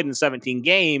only played in 17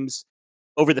 games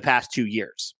over the past 2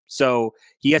 years. So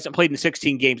he hasn't played in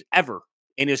 16 games ever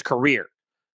in his career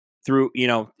through, you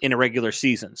know, in a regular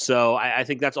season. So I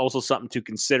think that's also something to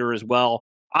consider as well.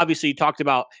 Obviously, he talked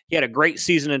about he had a great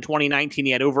season in 2019.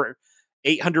 He had over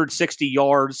 860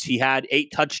 yards. He had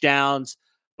 8 touchdowns.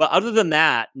 But other than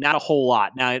that, not a whole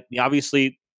lot. Now,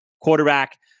 obviously,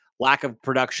 quarterback, lack of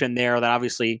production there, that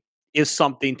obviously is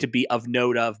something to be of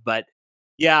note of. But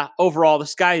yeah, overall,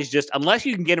 this guy is just, unless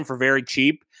you can get him for very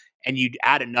cheap and you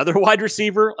add another wide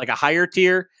receiver, like a higher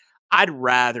tier, I'd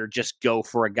rather just go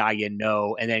for a guy you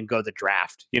know and then go the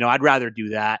draft. You know, I'd rather do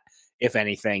that, if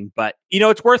anything. But, you know,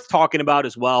 it's worth talking about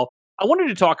as well. I wanted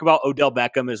to talk about Odell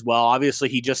Beckham as well. Obviously,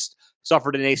 he just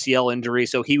suffered an ACL injury,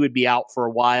 so he would be out for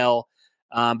a while.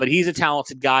 But he's a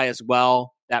talented guy as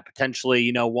well that potentially,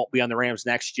 you know, won't be on the Rams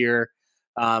next year.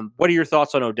 What are your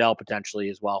thoughts on Odell potentially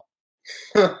as well?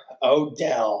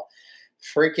 Odell.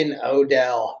 Freaking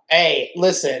Odell. Hey,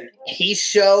 listen, he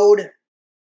showed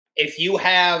if you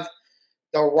have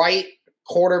the right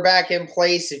quarterback in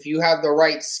place, if you have the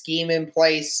right scheme in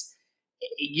place,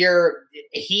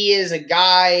 he is a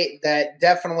guy that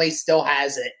definitely still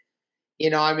has it. You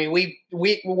know, I mean,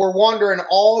 we were wondering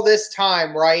all this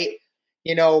time, right?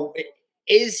 You know,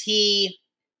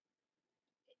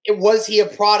 was he a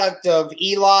product of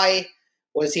Eli?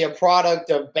 Was he a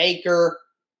product of Baker?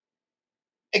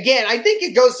 Again, I think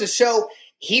it goes to show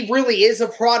he really is a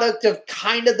product of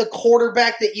kind of the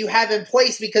quarterback that you have in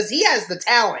place because he has the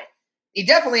talent. He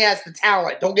definitely has the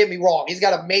talent. Don't get me wrong. He's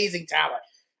got amazing talent.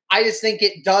 I just think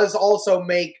it does also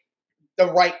take the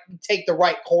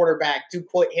right quarterback to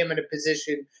put him in a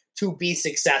position to be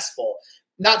successful.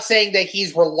 Not saying that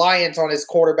he's reliant on his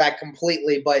quarterback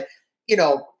completely, but you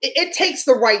know, it takes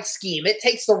the right scheme. It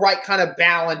takes the right kind of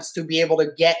balance to be able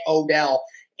to get Odell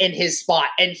in his spot.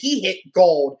 And he hit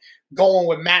gold going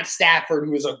with Matt Stafford,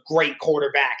 who is a great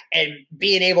quarterback, and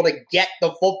being able to get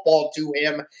the football to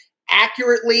him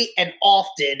accurately and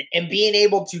often and being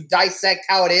able to dissect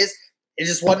how it is. It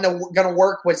just wasn't going to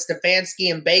work with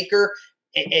Stefanski and Baker.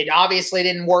 It obviously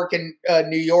didn't work in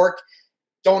New York.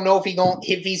 Don't know if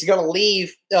he's going to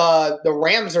leave the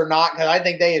Rams or not, because I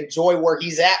think they enjoy where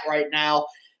he's at right now.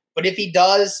 But if he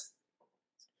does,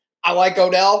 I like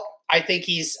Odell. I think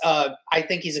he's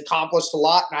accomplished a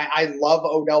lot, and I love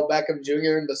Odell Beckham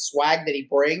Jr. and the swag that he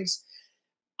brings.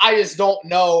 I just don't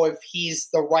know if he's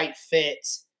the right fit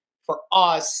for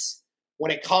us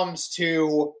when it comes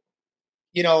to,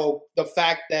 the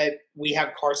fact that we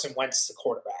have Carson Wentz the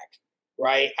quarterback,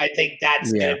 right? I think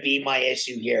that's going to be my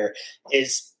issue here.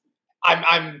 Is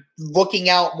I'm looking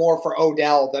out more for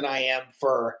Odell than I am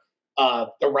for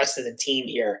the rest of the team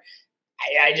here.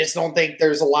 I just don't think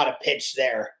there's a lot of pitch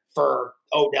there for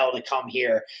Odell to come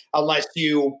here unless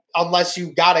you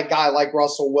got a guy like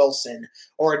Russell Wilson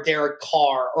or a Derek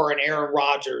Carr or an Aaron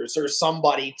Rodgers or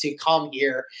somebody to come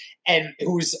here and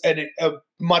who's a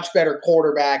much better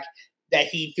quarterback that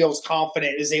he feels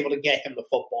confident is able to get him the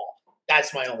football.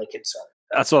 That's my only concern.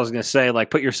 That's what I was going to say. Like,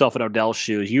 put yourself in Odell's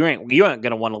shoes. You ain't going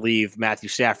to want to leave Matthew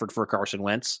Stafford for Carson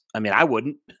Wentz. I mean, I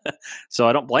wouldn't. So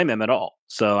I don't blame him at all.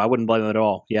 So I wouldn't blame him at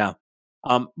all. Yeah.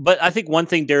 But I think one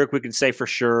thing, Derek, we can say for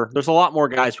sure, there's a lot more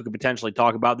guys we could potentially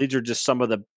talk about. These are just some of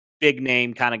the big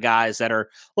name kind of guys that are a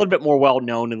little bit more well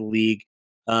known in the league.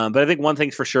 But I think one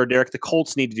thing's for sure, Derek, the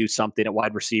Colts need to do something at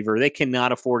wide receiver. They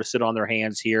cannot afford to sit on their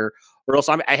hands here, or else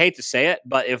I hate to say it,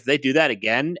 but if they do that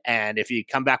again, and if you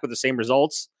come back with the same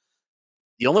results,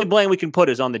 the only blame we can put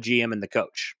is on the GM and the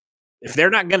coach. If they're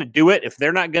not going to do it, if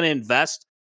they're not going to invest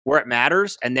where it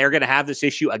matters, and they're going to have this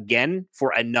issue again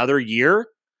for another year,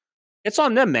 it's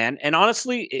on them, man. And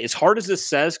honestly, as hard as this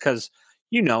says, because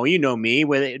you know me,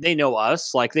 they know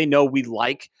us, like they know we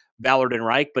like Ballard and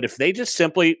Reich, but if they just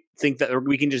simply think that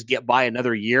we can just get by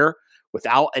another year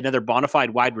without another bona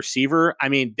fide wide receiver, I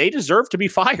mean, they deserve to be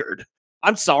fired.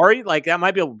 I'm sorry, like that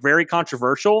might be very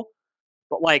controversial,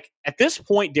 but like at this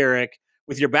point, Derek,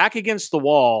 with your back against the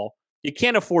wall, you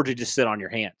can't afford to just sit on your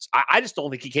hands. I just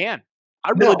don't think you can. I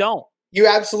really don't. You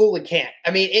absolutely can't. I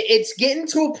mean, it's getting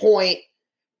to a point.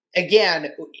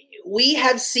 Again, we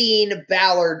have seen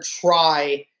Ballard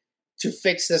try to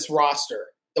fix this roster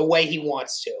the way he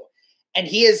wants to. And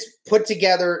he has put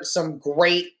together some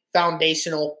great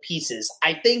foundational pieces.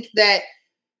 I think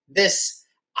this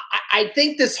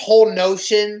whole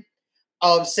notion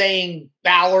of saying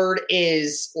Ballard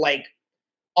is like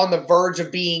on the verge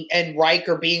of being, and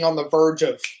Riker being on the verge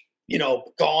of,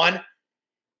 gone, I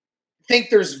think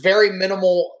there's very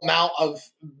minimal amount of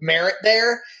merit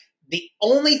there. The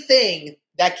only thing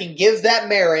that can give that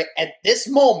merit at this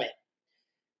moment,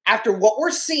 after what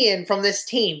we're seeing from this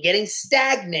team getting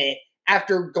stagnant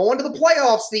after going to the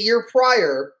playoffs the year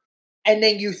prior, and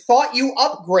then you thought you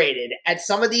upgraded at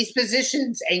some of these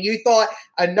positions, and you thought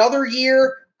another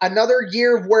year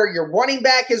of where your running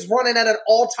back is running at an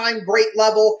all-time great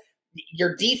level,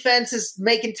 your defense is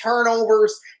making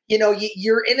turnovers,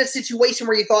 you're in a situation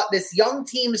where you thought this young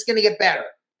team is going to get better.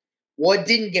 Well, it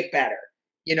didn't get better.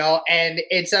 And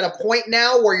it's at a point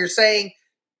now where you're saying,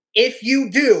 if you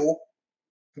do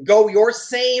go your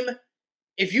same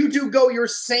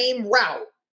route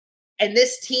and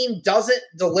this team doesn't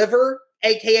deliver,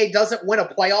 aka doesn't win a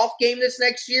playoff game this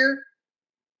next year,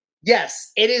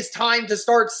 yes, it is time to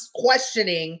start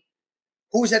questioning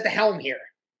who's at the helm here.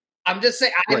 I'm just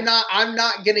saying, I'm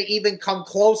not going to even come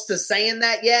close to saying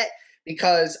that yet,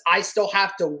 because I still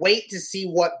have to wait to see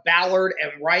what Ballard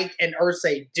and Reich and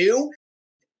Irsay do.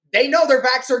 They know their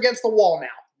backs are against the wall now.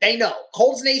 They know.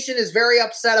 Colts Nation is very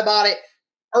upset about it.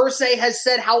 Irsay has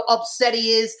said how upset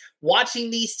he is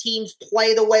watching these teams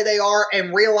play the way they are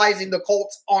and realizing the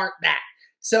Colts aren't that.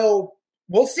 So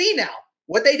we'll see now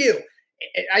what they do.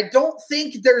 I don't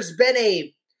think there's been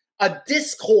a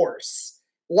discourse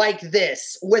like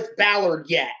this with Ballard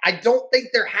yet. I don't think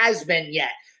there has been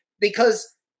yet, because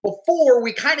before,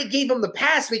 we kind of gave him the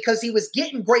pass because he was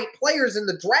getting great players in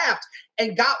the draft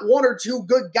and got one or two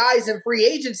good guys in free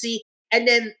agency. And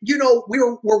then,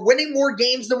 we're winning more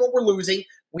games than what we're losing.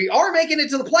 We are making it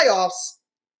to the playoffs,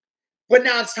 but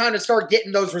now it's time to start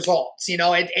getting those results.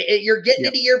 You're getting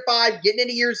into year 5, getting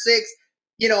into year 6.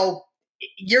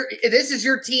 This is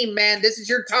your team, man. This is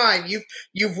your time.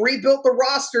 You've rebuilt the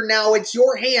roster. Now it's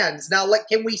your hands. Now,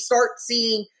 can we start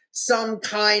seeing some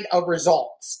kind of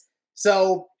results?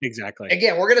 So exactly.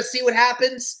 Again, we're going to see what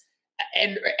happens.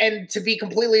 And to be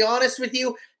completely honest with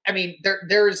you, I mean,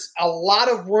 there's a lot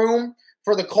of room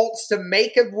for the Colts to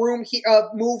make a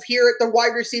move here at the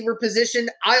wide receiver position.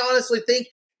 I honestly think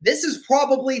this is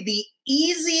probably the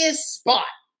easiest spot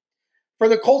for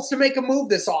the Colts to make a move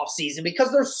this offseason,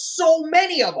 because there's so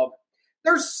many of them.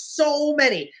 There's so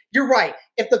many. You're right.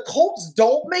 If the Colts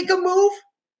don't make a move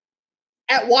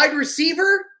at wide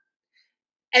receiver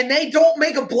and they don't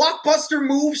make a blockbuster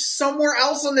move somewhere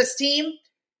else on this team,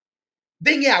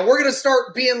 then yeah, we're going to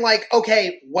start being like,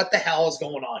 okay, what the hell is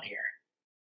going on here?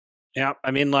 Yeah,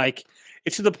 I mean, like,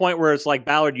 it's to the point where it's like,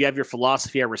 Ballard, you have your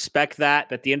philosophy. I respect that.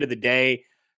 But at the end of the day,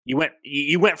 you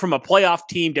went from a playoff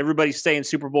team to everybody staying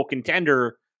Super Bowl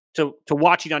contender to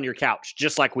watching on your couch,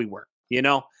 just like we were, you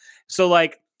know? So,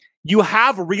 like, you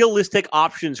have realistic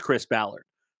options, Chris Ballard.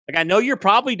 Like, I know you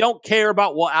probably don't care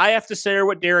about what I have to say or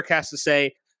what Derek has to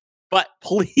say, but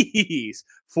please,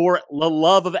 for the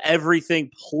love of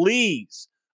everything, please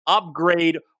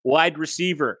upgrade wide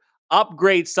receiver.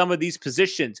 Upgrade some of these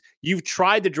positions. You've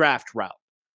tried the draft route,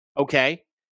 okay?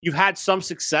 You've had some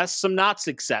success, some not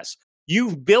success.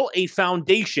 You've built a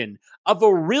foundation of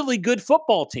a really good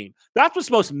football team. That's what's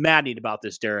most maddening about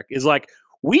this, Derek, is like,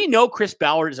 we know Chris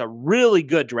Ballard is a really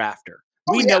good drafter.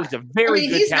 We know he's a very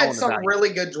good talent. He's had some really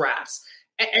good drafts.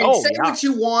 And say what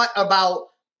you want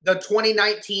about the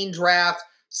 2019 draft.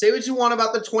 Say what you want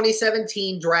about the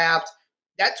 2017 draft.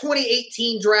 That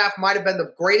 2018 draft might have been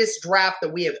the greatest draft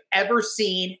that we have ever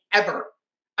seen, ever.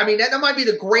 I mean, that might be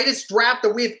the greatest draft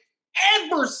that we've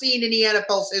ever seen in the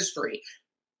NFL's history.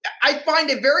 I find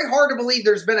it very hard to believe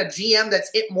there's been a GM that's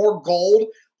hit more gold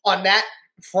on that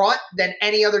front than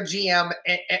any other GM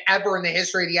ever in the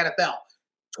history of the NFL.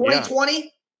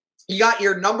 2020, you got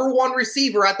your number one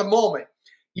receiver at the moment.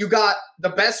 You got the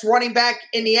best running back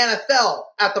in the NFL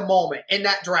at the moment in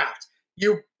that draft.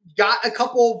 You got a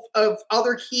couple of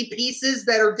other key pieces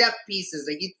that are depth pieces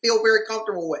that you feel very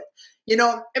comfortable with. You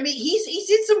know, I mean, he's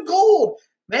hit some gold,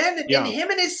 man. And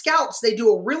him and his scouts, they do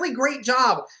a really great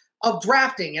job of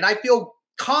drafting. And I feel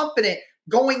confident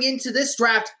going into this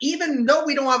draft, even though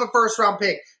we don't have a first-round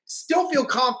pick, still feel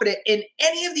confident in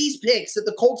any of these picks that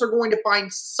the Colts are going to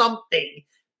find something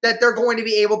that they're going to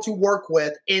be able to work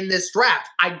with in this draft.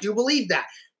 I do believe that.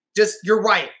 Just, you're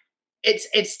right.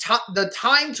 The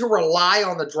time to rely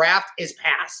on the draft is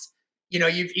past. You know,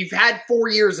 you've had 4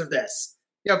 years of this.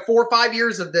 You have 4 or 5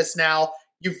 years of this now.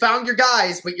 You found your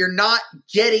guys, but you're not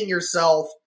getting yourself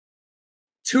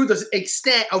to the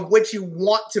extent of which you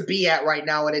want to be at right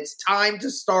now. And it's time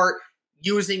to start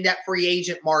using that free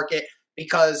agent market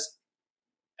because,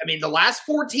 I mean, the last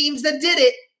 4 teams that did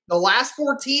it, the last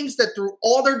 4 teams that threw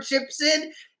all their chips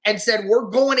in and said,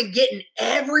 we're going to get in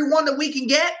everyone that we can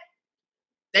get,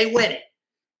 they win it.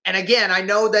 And again, I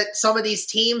know that some of these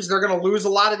teams, they're going to lose a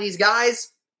lot of these guys,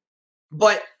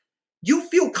 but you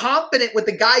feel confident with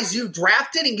the guys you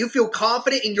drafted and you feel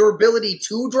confident in your ability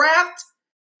to draft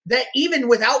that even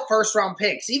without first-round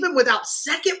picks, even without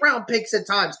second-round picks at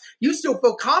times, you still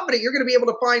feel confident you're going to be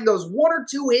able to find those 1 or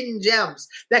 2 hidden gems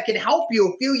that can help you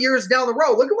a few years down the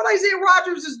road. Look at what Isaiah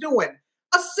Rodgers is doing.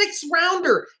 A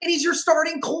 6th-rounder, and he's your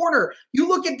starting corner. You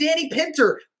look at Danny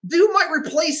Pinter. Dude might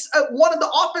replace one of the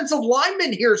offensive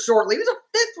linemen here shortly. He was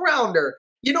a 5th-rounder,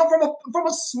 you know, from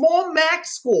a small MAC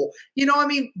school. You know, I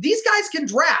mean, these guys can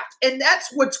draft, and that's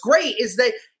what's great is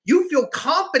that you feel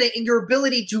confident in your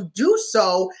ability to do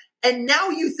so, and now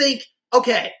you think,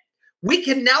 okay, we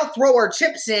can now throw our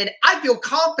chips in. I feel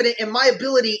confident in my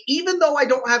ability, even though I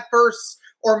don't have firsts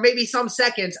or maybe some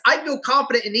seconds. I feel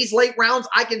confident in these late rounds.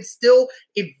 I can still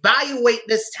evaluate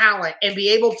this talent and be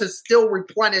able to still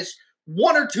replenish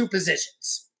 1 or 2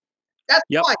 positions. That's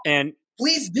fine. And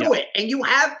please do it. And you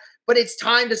have, but it's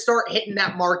time to start hitting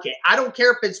that market. I don't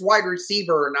care if it's wide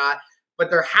receiver or not, but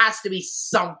there has to be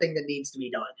something that needs to be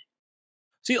done.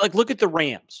 See, like, look at the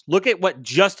Rams. Look at what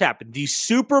just happened. The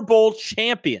Super Bowl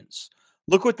champions.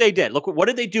 Look what they did. What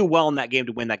did they do well in that game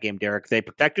to win that game, Derek? They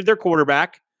protected their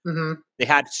quarterback. Mm-hmm. They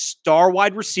had star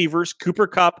wide receivers, Cooper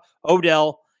Kupp,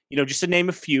 Odell, you know, just to name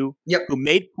a few, who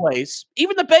made plays.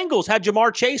 Even the Bengals had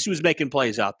Jamar Chase, who was making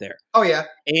plays out there. Oh, yeah.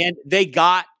 And they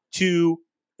got to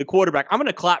the quarterback. I'm going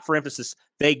to clap for emphasis.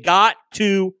 They got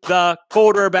to the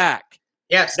quarterback.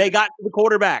 Yes. They got to the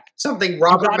quarterback. Something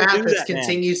Robert Mathis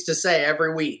continues to say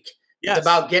every week. Yes. It's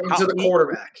about getting to the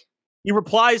quarterback. He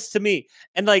replies to me.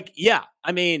 And, like, yeah,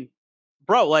 I mean,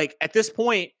 bro, like, at this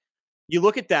point, you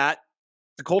look at that.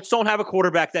 The Colts don't have a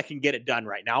quarterback that can get it done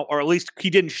right now, or at least he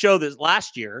didn't show this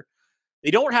last year. They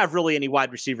don't have really any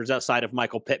wide receivers outside of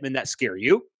Michael Pittman that scare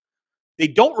you. They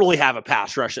don't really have a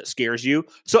pass rush that scares you.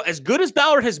 So as good as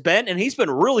Ballard has been, and he's been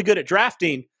really good at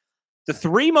drafting, the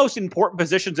 3 most important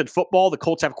positions in football, the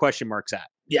Colts have question marks at.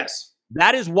 Yes.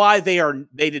 That is why they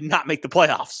did not make the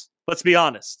playoffs. Let's be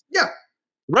honest. Yeah.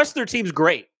 The rest of their team's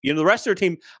great. You know, the rest of their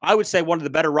team, I would say one of the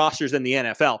better rosters in the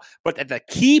NFL. But at the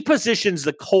key positions,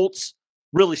 the Colts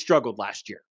really struggled last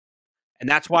year. And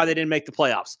that's why they didn't make the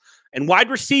playoffs. And wide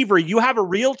receiver, you have a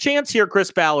real chance here,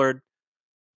 Chris Ballard,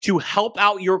 to help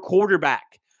out your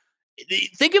quarterback.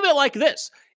 Think of it like this.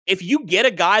 If you get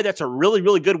a guy that's a really,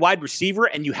 really good wide receiver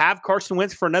and you have Carson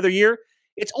Wentz for another year,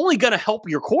 it's only going to help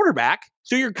your quarterback.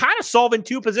 So you're kind of solving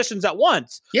two positions at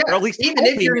once. Yeah, or at least even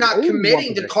if you're not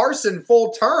committing to Carson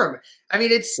full term. I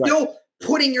mean, it's still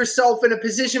putting yourself in a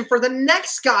position for the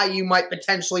next guy you might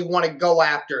potentially want to go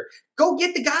after. Go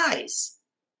get the guys.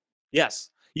 Yes.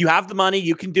 You have the money.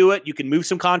 You can do it. You can move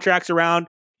some contracts around.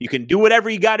 You can do whatever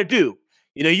you got to do.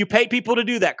 You know, you pay people to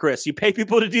do that, Chris. You pay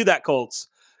people to do that, Colts.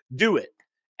 Do it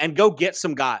and go get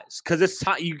some guys because it's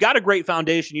time. You got a great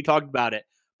foundation. You talked about it.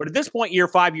 But at this point, year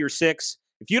 5, year 6,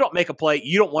 if you don't make a play,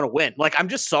 you don't want to win. Like, I'm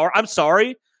just sorry. I'm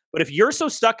sorry. But if you're so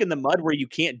stuck in the mud where you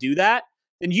can't do that,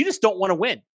 then you just don't want to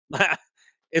win.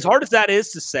 As hard as that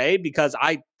is to say, because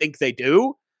I think they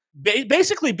do,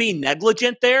 basically being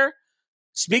negligent there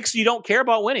speaks you don't care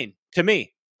about winning to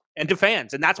me and to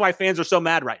fans. And that's why fans are so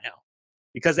mad right now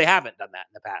because they haven't done that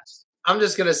in the past. I'm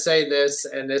just going to say this,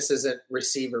 and this isn't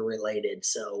receiver related,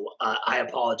 so I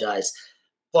apologize.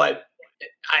 But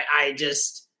I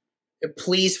just,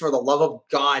 please, for the love of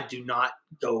God, do not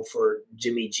go for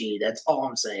Jimmy G. That's all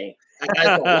I'm saying.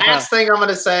 That's the last thing I'm going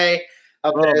to say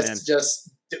of this. Man.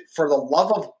 Just for the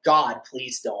love of God,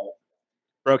 please don't.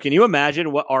 Bro, can you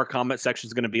imagine what our comment section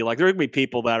is going to be like? There are going to be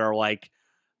people that are like,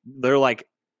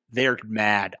 they're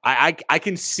mad. I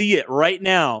can see it right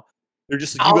now. They're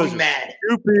just, I'll be mad.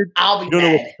 Stupid. I'll be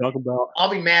mad. I'll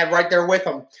be mad right there with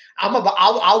them.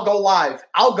 I'll go live.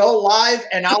 I'll go live,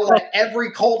 and I'll let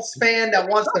every Colts fan that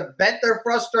wants to vent their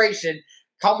frustration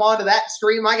come onto that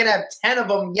stream. I can have 10 of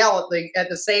them yell at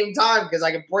the same time because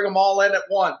I can bring them all in at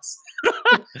once.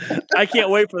 I can't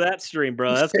wait for that stream,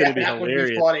 bro. That's going to be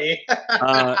hilarious. Would be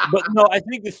funny. But no, I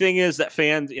think the thing is that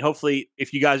fans, hopefully,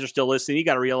 if you guys are still listening, you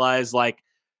got to realize, like,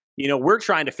 you know, we're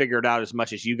trying to figure it out as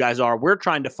much as you guys are. We're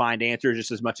trying to find answers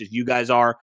just as much as you guys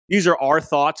are. These are our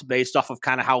thoughts based off of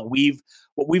kind of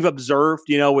what we've observed,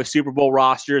 you know, with Super Bowl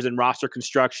rosters and roster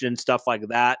construction and stuff like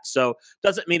that. So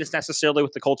doesn't mean it's necessarily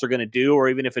what the Colts are going to do, or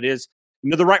even if it is, you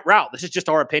know, the right route. This is just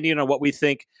our opinion on what we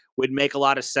think would make a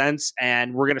lot of sense.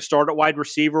 And we're going to start at wide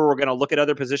receiver. We're going to look at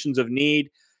other positions of need.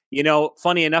 You know,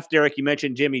 funny enough, Derek, you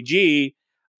mentioned Jimmy G.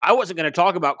 I wasn't going to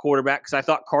talk about quarterback because I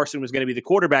thought Carson was going to be the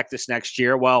quarterback this next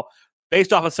year. Well,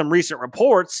 based off of some recent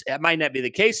reports, it might not be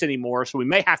the case anymore. So we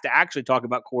may have to actually talk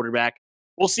about quarterback.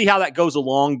 We'll see how that goes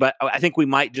along, but I think we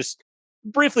might just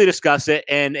briefly discuss it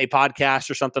in a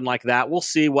podcast or something like that. We'll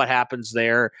see what happens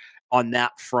there on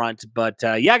that front. But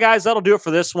yeah, guys, that'll do it for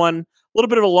this one. A little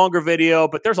bit of a longer video,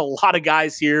 but there's a lot of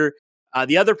guys here.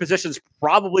 The other positions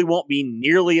probably won't be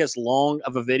nearly as long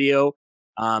of a video.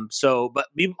 But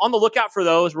be on the lookout for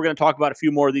those. We're going to talk about a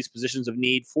few more of these positions of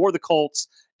need for the Colts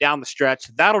down the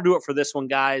stretch. That'll do it for this one,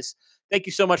 guys. Thank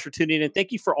you so much for tuning in.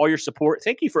 Thank you for all your support.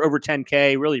 Thank you for over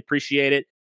 10K. Really appreciate it.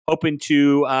 Hoping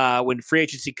to, when free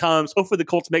agency comes, hopefully the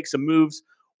Colts make some moves.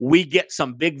 We get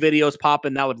some big videos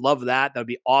popping. I would love that. That would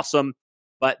be awesome.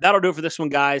 But that'll do it for this one,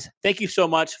 guys. Thank you so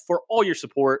much for all your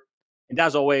support. And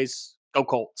as always, go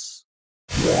Colts.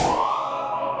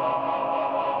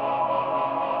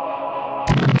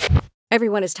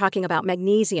 Everyone is talking about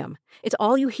magnesium. It's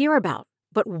all you hear about.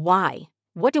 But why?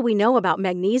 What do we know about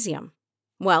magnesium?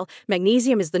 Well,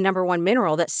 magnesium is the #1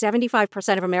 mineral that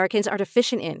 75% of Americans are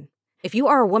deficient in. If you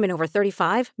are a woman over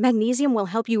 35, magnesium will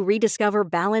help you rediscover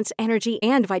balance, energy,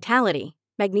 and vitality.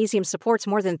 Magnesium supports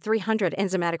more than 300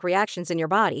 enzymatic reactions in your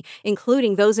body,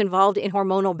 including those involved in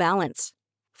hormonal balance.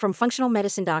 From functional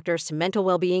medicine doctors to mental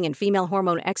well-being and female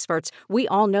hormone experts, we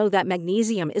all know that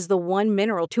magnesium is the one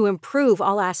mineral to improve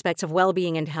all aspects of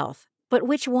well-being and health. But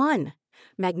which one?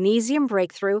 Magnesium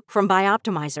Breakthrough from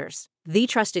Bioptimizers, the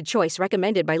trusted choice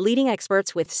recommended by leading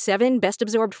experts with 7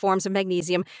 best-absorbed forms of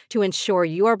magnesium to ensure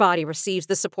your body receives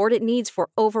the support it needs for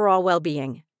overall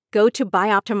well-being. Go to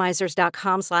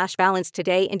bioptimizers.com/balance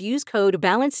today and use code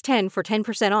BALANCE10 for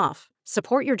 10% off.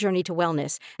 Support your journey to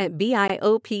wellness at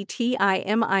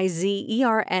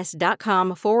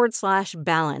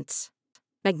bioptimizers.com/balance.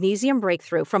 Magnesium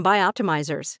Breakthrough from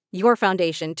Bioptimizers, your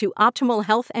foundation to optimal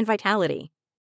health and vitality.